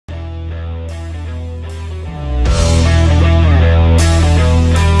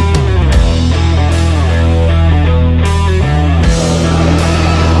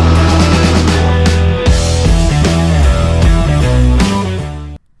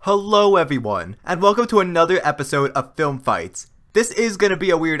Hello everyone, and welcome to another episode of Film Fights. This is gonna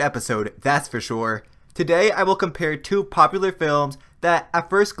be a weird episode, that's for sure. Today I will compare two popular films that at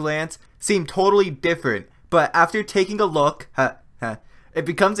first glance seem totally different, but after taking a look, it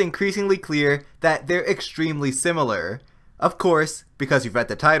becomes increasingly clear that they're extremely similar. Of course, because you've read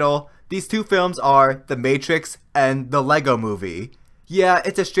the title, these two films are The Matrix and The Lego Movie. Yeah,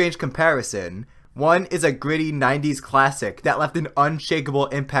 it's a strange comparison. One is a gritty 90s classic that left an unshakable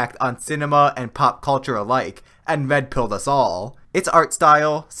impact on cinema and pop culture alike, and red-pilled us all. Its art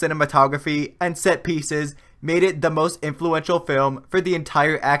style, cinematography, and set pieces made it the most influential film for the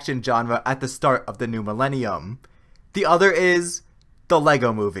entire action genre at the start of the new millennium. The other is The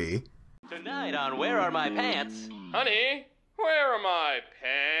Lego Movie. Tonight on Where Are My Pants? Honey, where are my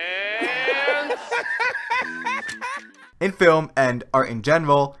pants? In film and art in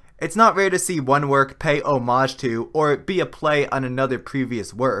general, it's not rare to see one work pay homage to or be a play on another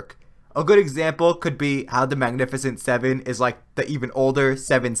previous work. A good example could be how The Magnificent Seven is like the even older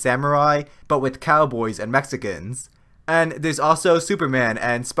Seven Samurai, but with cowboys and Mexicans. And there's also Superman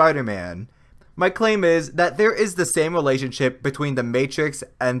and Spider-Man. My claim is that there is the same relationship between The Matrix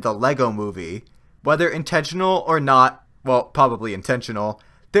and The Lego Movie. Whether intentional or not, well, probably intentional,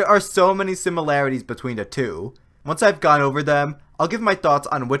 there are so many similarities between the two. Once I've gone over them, I'll give my thoughts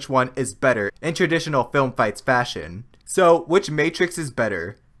on which one is better in traditional Film Fights fashion. So, which Matrix is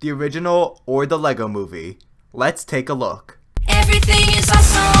better, the original or the Lego Movie? Let's take a look. Everything is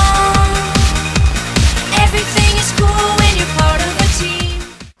awesome. Everything is cool when you're part of a team.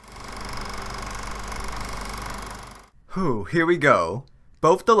 Whew, here we go.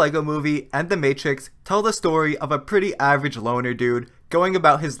 Both the Lego Movie and the Matrix tell the story of a pretty average loner dude going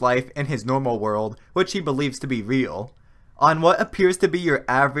about his life in his normal world, which he believes to be real. On what appears to be your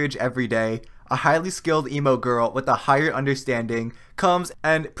average everyday, a highly skilled emo girl with a higher understanding comes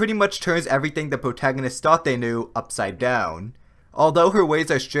and pretty much turns everything the protagonists thought they knew upside down. Although her ways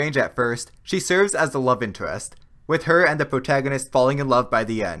are strange at first, she serves as the love interest, with her and the protagonist falling in love by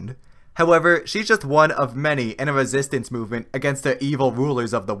the end. However, she's just one of many in a resistance movement against the evil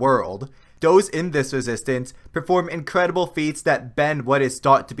rulers of the world. Those in this resistance perform incredible feats that bend what is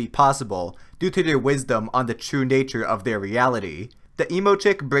thought to be possible due to their wisdom on the true nature of their reality. The emo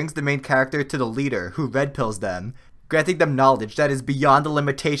chick brings the main character to the leader who red pills them, granting them knowledge that is beyond the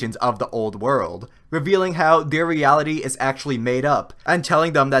limitations of the old world, revealing how their reality is actually made up, and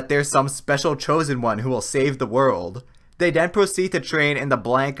telling them that there's some special chosen one who will save the world. They then proceed to train in the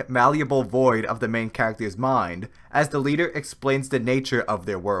blank, malleable void of the main character's mind, as the leader explains the nature of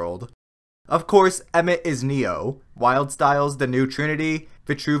their world. Of course, Emmett is Neo, Wildstyle's the new Trinity,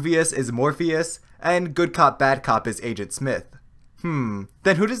 Vitruvius is Morpheus, and Good Cop Bad Cop is Agent Smith. Then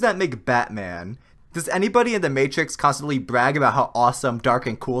who does that make Batman? Does anybody in The Matrix constantly brag about how awesome, dark,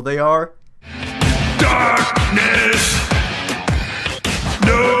 and cool they are? Darkness!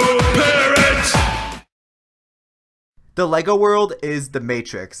 No parents! The Lego world is The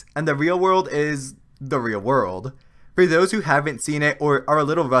Matrix, and the real world is the real world. For those who haven't seen it or are a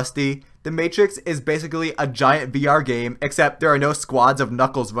little rusty, The Matrix is basically a giant VR game, except there are no squads of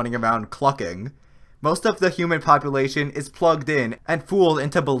Knuckles running around clucking. Most of the human population is plugged in and fooled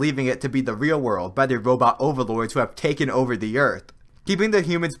into believing it to be the real world by their robot overlords who have taken over the Earth. Keeping the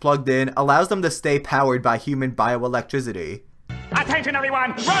humans plugged in allows them to stay powered by human bioelectricity. Attention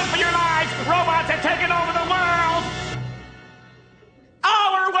everyone! Run for your lives! Robots have taken over the world!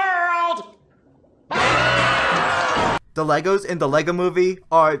 Our world! The Legos in the Lego Movie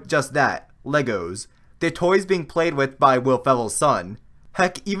are just that, Legos. They're toys being played with by Will Ferrell's son.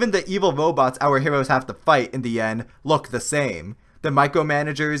 Heck, even the evil robots our heroes have to fight in the end look the same. The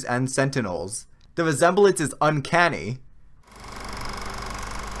micromanagers and sentinels. The resemblance is uncanny.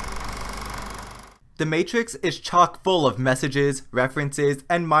 The Matrix is chock full of messages, references,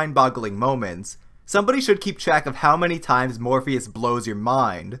 and mind-boggling moments. Somebody should keep track of how many times Morpheus blows your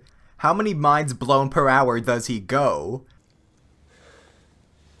mind. How many minds blown per hour does he go?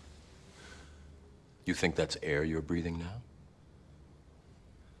 You think that's air you're breathing now?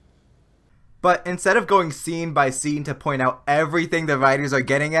 But instead of going scene by scene to point out everything the writers are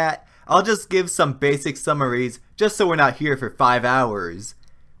getting at, I'll just give some basic summaries just so we're not here for 5 hours.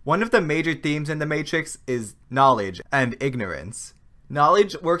 One of the major themes in The Matrix is knowledge and ignorance.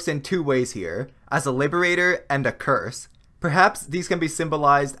 Knowledge works in two ways here, as a liberator and a curse. Perhaps these can be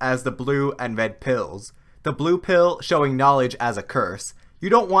symbolized as the blue and red pills. The blue pill showing knowledge as a curse. You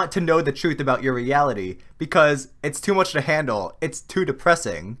don't want to know the truth about your reality because it's too much to handle, it's too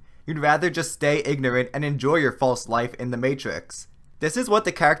depressing. You'd rather just stay ignorant and enjoy your false life in the Matrix. This is what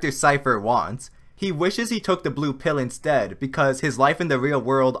the character Cypher wants. He wishes he took the blue pill instead because his life in the real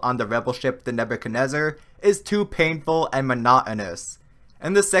world on the rebel ship the Nebuchadnezzar is too painful and monotonous.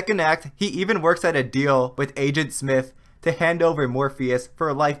 In the second act, he even works out a deal with Agent Smith to hand over Morpheus for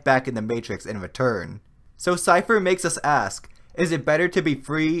a life back in the Matrix in return. So Cypher makes us ask, is it better to be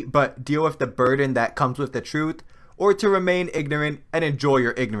free but deal with the burden that comes with the truth, or to remain ignorant and enjoy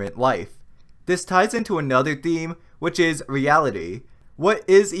your ignorant life? This ties into another theme, which is reality. What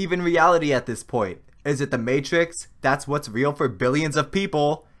is even reality at this point? Is it the Matrix? That's what's real for billions of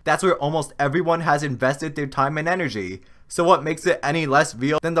people. That's where almost everyone has invested their time and energy. So what makes it any less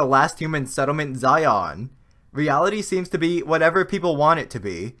real than the last human settlement, Zion? Reality seems to be whatever people want it to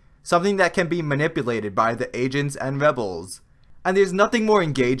be, something that can be manipulated by the agents and rebels. And there's nothing more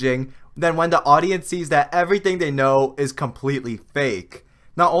engaging than when the audience sees that everything they know is completely fake.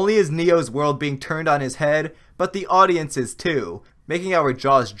 Not only is Neo's world being turned on his head, but the audience's too, making our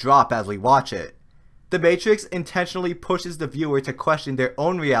jaws drop as we watch it. The Matrix intentionally pushes the viewer to question their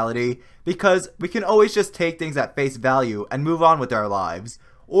own reality because we can always just take things at face value and move on with our lives,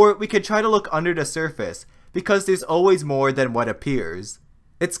 or we can try to look under the surface because there's always more than what appears.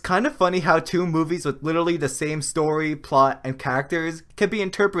 It's kind of funny how two movies with literally the same story, plot, and characters can be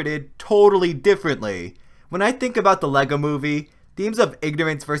interpreted totally differently. When I think about the Lego Movie, themes of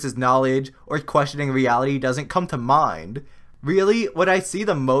ignorance versus knowledge or questioning reality doesn't come to mind. Really, what I see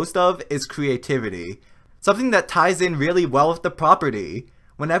the most of is creativity, something that ties in really well with the property.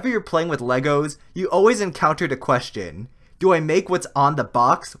 Whenever you're playing with Legos, you always encounter the question, do I make what's on the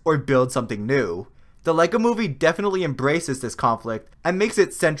box or build something new? The Lego Movie definitely embraces this conflict and makes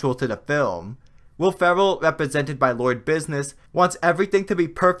it central to the film. Will Ferrell, represented by Lord Business, wants everything to be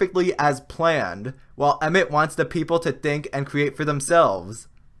perfectly as planned, while Emmett wants the people to think and create for themselves.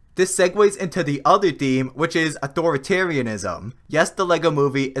 This segues into the other theme, which is authoritarianism. Yes, the Lego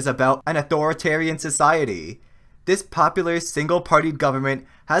Movie is about an authoritarian society. This popular single-partied government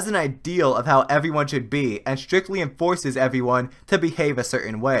has an ideal of how everyone should be and strictly enforces everyone to behave a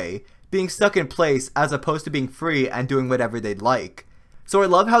certain way, being stuck in place as opposed to being free and doing whatever they'd like. So I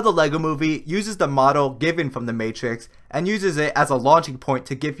love how the Lego Movie uses the model given from the Matrix and uses it as a launching point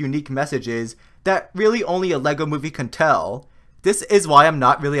to give unique messages that really only a Lego Movie can tell. This is why I'm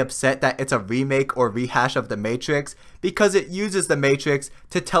not really upset that it's a remake or rehash of The Matrix, because it uses The Matrix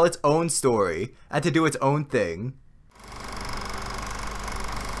to tell its own story and to do its own thing.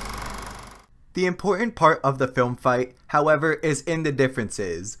 The important part of the film fight, however, is in the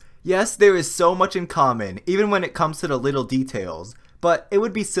differences. Yes, there is so much in common, even when it comes to the little details, but it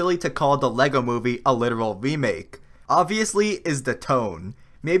would be silly to call the Lego Movie a literal remake. Obviously is the tone.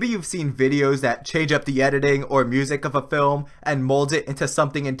 Maybe you've seen videos that change up the editing or music of a film and molds it into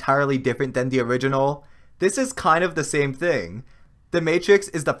something entirely different than the original. This is kind of the same thing. The Matrix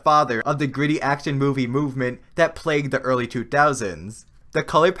is the father of the gritty action movie movement that plagued the early 2000s. The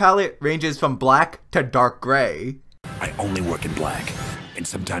color palette ranges from black to dark gray. I only work in black, and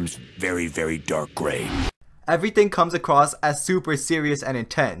sometimes very, very dark gray. Everything comes across as super serious and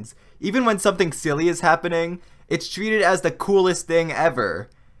intense. Even when something silly is happening, it's treated as the coolest thing ever.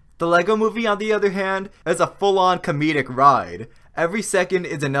 The Lego Movie, on the other hand, is a full-on comedic ride. Every second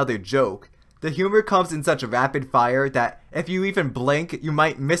is another joke. The humor comes in such rapid fire that if you even blink, you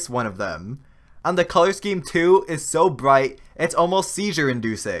might miss one of them. And the color scheme too is so bright, it's almost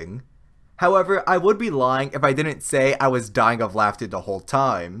seizure-inducing. However, I would be lying if I didn't say I was dying of laughter the whole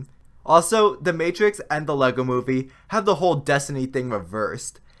time. Also, The Matrix and the Lego Movie have the whole destiny thing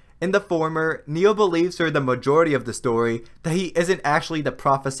reversed. In the former, Neo believes for the majority of the story that he isn't actually the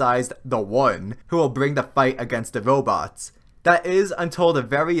prophesized The One who will bring the fight against the robots. That is until the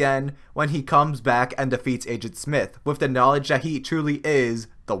very end when he comes back and defeats Agent Smith with the knowledge that he truly is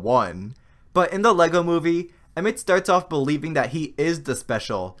The One. But in the Lego Movie, Emmett starts off believing that he is the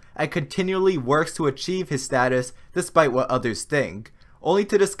special and continually works to achieve his status despite what others think, only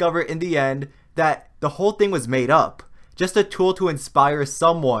to discover in the end that the whole thing was made up. Just a tool to inspire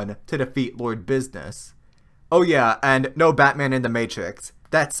someone to defeat Lord Business. Oh yeah, and no Batman in the Matrix.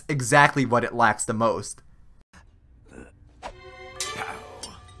 That's exactly what it lacks the most. Pow.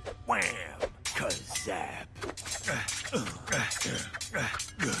 Wham. Kazap.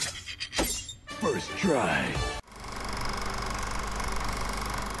 First try.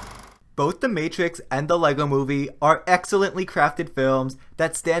 Both The Matrix and the Lego Movie are excellently crafted films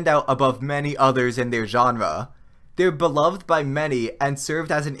that stand out above many others in their genre. They're beloved by many and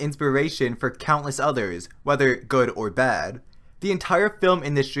served as an inspiration for countless others, whether good or bad. The entire film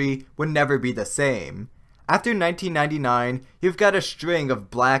industry would never be the same. After 1999, you've got a string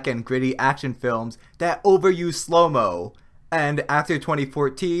of black and gritty action films that overuse slow-mo. And after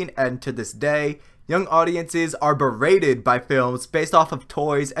 2014 and to this day, young audiences are berated by films based off of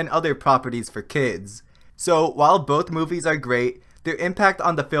toys and other properties for kids. So while both movies are great, their impact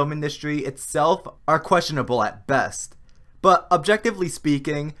on the film industry itself are questionable at best. But objectively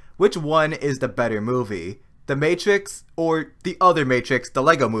speaking, which one is the better movie? The Matrix or the other Matrix, the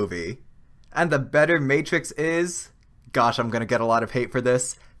Lego Movie? And the better Matrix is, gosh, I'm gonna get a lot of hate for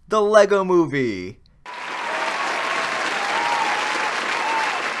this, the Lego Movie!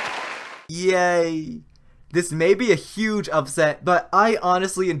 Yay! This may be a huge upset, but I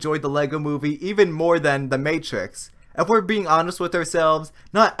honestly enjoyed the Lego Movie even more than The Matrix. If we're being honest with ourselves,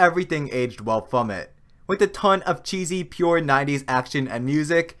 not everything aged well from it. With a ton of cheesy, pure 90s action and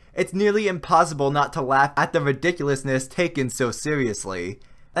music, it's nearly impossible not to laugh at the ridiculousness taken so seriously.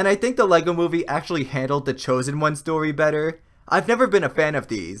 And I think the Lego Movie actually handled the Chosen One story better. I've never been a fan of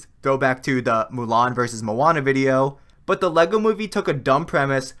these, throwback to the Mulan vs. Moana video, but the Lego Movie took a dumb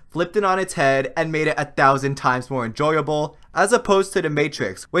premise, flipped it on its head, and made it 1,000 times more enjoyable, as opposed to The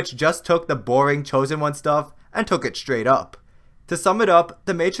Matrix, which just took the boring Chosen One stuff and took it straight up. To sum it up,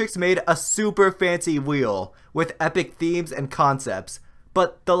 The Matrix made a super fancy wheel, with epic themes and concepts,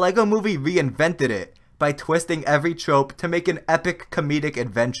 but the Lego Movie reinvented it by twisting every trope to make an epic comedic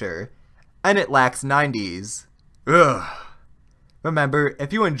adventure. And it lacks 90s. Ugh. Remember,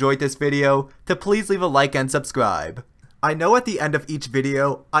 if you enjoyed this video, to please leave a like and subscribe. I know at the end of each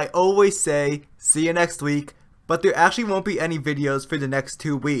video, I always say, see you next week, but there actually won't be any videos for the next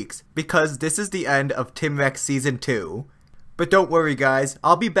 2 weeks, because this is the end of Tim Rex Season 2. But don't worry guys,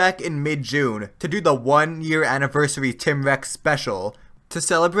 I'll be back in mid-June to do the 1-year anniversary Tim Rex special. To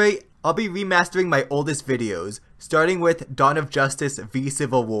celebrate, I'll be remastering my oldest videos, starting with Dawn of Justice v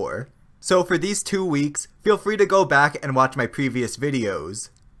Civil War. So for these 2 weeks, feel free to go back and watch my previous videos.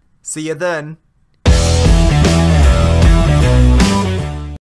 See ya then!